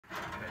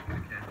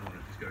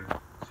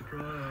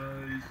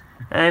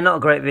Not a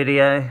great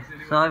video.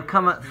 So I've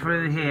come up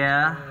through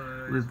here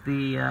with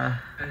the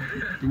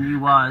new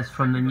wires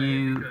from the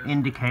new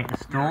indicator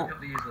stalk,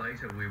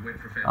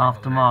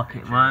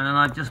 aftermarket one, and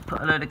I've just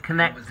put a load of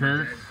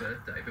connectors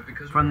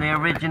from the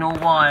original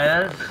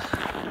wires.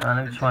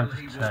 Let me try and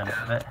just turn it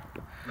a bit.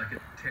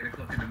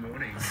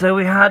 So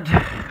we had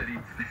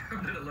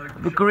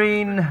the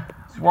green,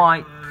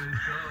 white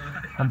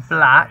and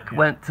black,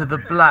 went to the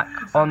black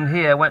on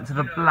here, went to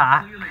the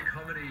black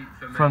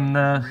from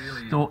the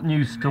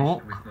new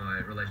stalk.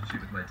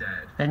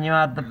 Then you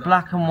had the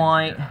black and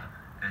white,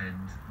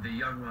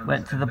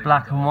 went to the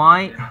black and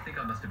white.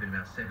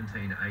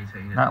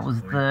 That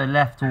was the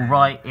left or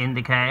right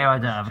indicator, I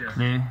don't have a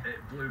clue.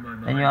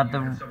 Then you had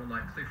the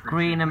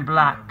green and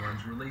black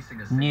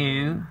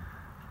new,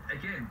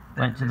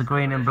 went to the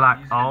green and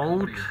black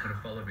old.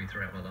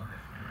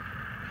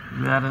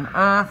 We had an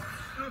earth.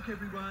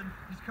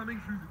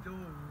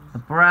 The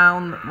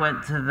brown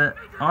went to the,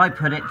 I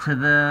put it to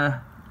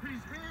the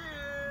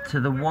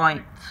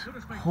white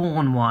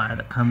horn wire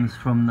that comes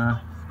from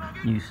the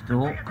new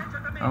stalk.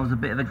 That was a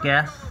bit of a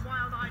guess.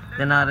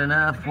 Then I had an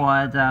earth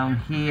wire down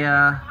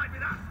here.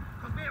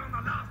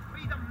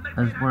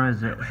 Where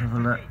is it? Let's have a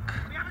look.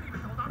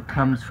 It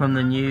comes from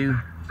the new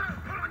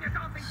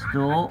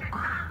stalk.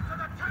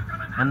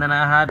 And then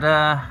I had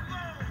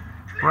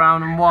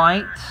brown and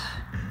white.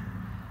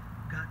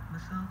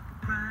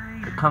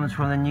 It comes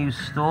from the new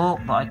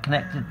stalk, but I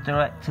connected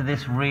direct to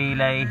this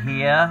relay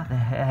here, the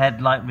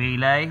headlight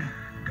relay.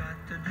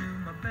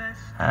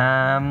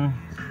 I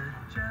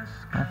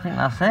think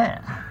that's it.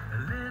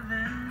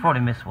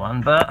 Probably missed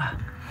one, but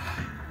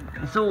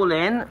it's all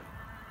in.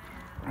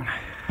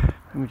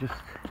 Let me just,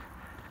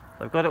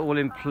 I've got it all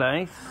in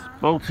place,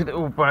 bolted it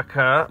all back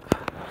up.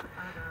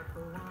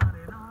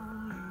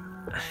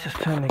 Let's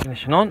just turn the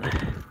ignition on.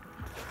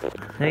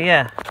 So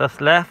yeah, that's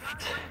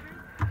left,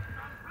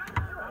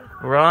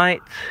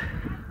 right,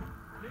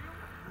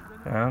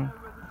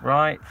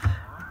 right,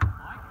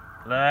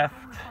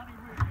 left,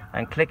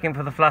 and clicking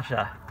for the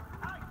flasher.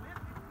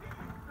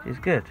 It's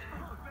good.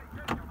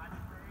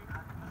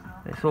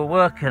 It's all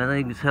working, and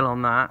you can tell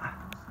on that.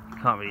 You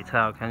can't really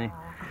tell, can you?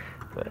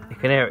 But you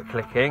can hear it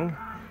clicking.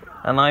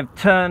 And I've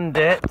turned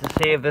it to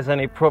see if there's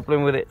any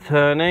problem with it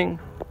turning.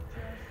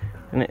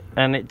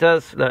 And it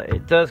does. Look,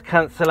 it does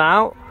cancel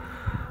out.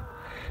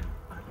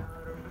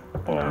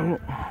 Well,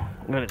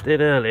 it did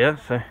earlier.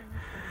 So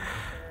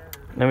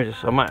let me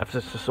just. I might have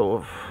to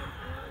sort of.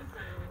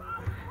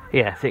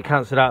 Yeah, see, it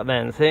cancelled out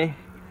then. See.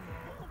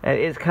 It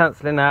is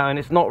cancelling out, and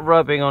it's not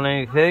rubbing on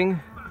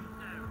anything.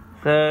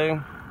 So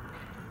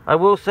I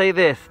will say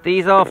this: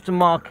 these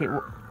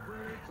aftermarket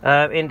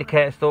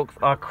indicator stalks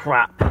are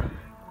crap.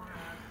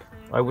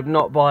 I would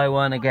not buy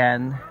one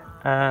again,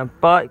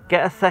 but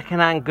get a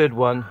second-hand good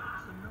one,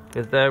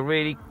 because they're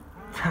really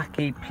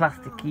tacky,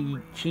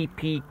 plasticky,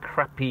 cheapy,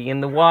 crappy,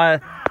 and the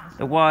wires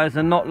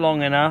are not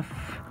long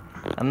enough.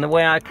 And the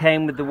way I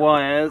came with the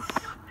wires,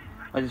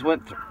 I just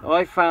went through.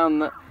 I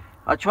found that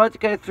I tried to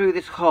go through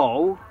this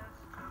hole,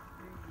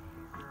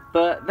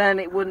 but then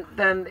it wouldn't.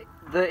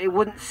 It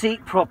wouldn't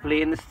seat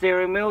properly in the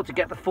steering wheel to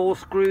get the 4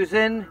 screws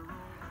in.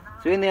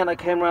 So in the end, I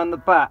came around the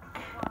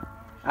back,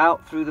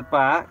 out through the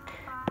back,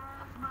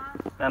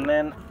 and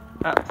then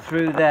up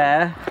through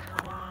there.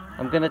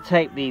 I'm going to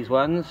tape these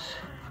ones,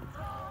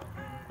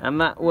 and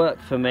that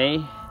worked for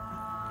me.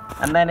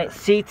 And then it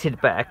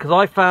seated better, because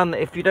I found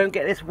that if you don't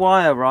get this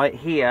wire right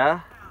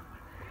here,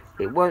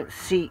 it won't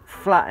seat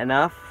flat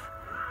enough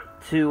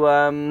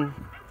to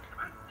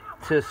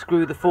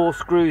screw the 4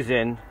 screws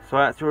in. So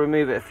I had to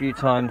remove it a few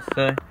times.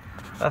 So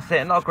that's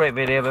it. Not a great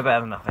video, but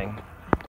better than nothing.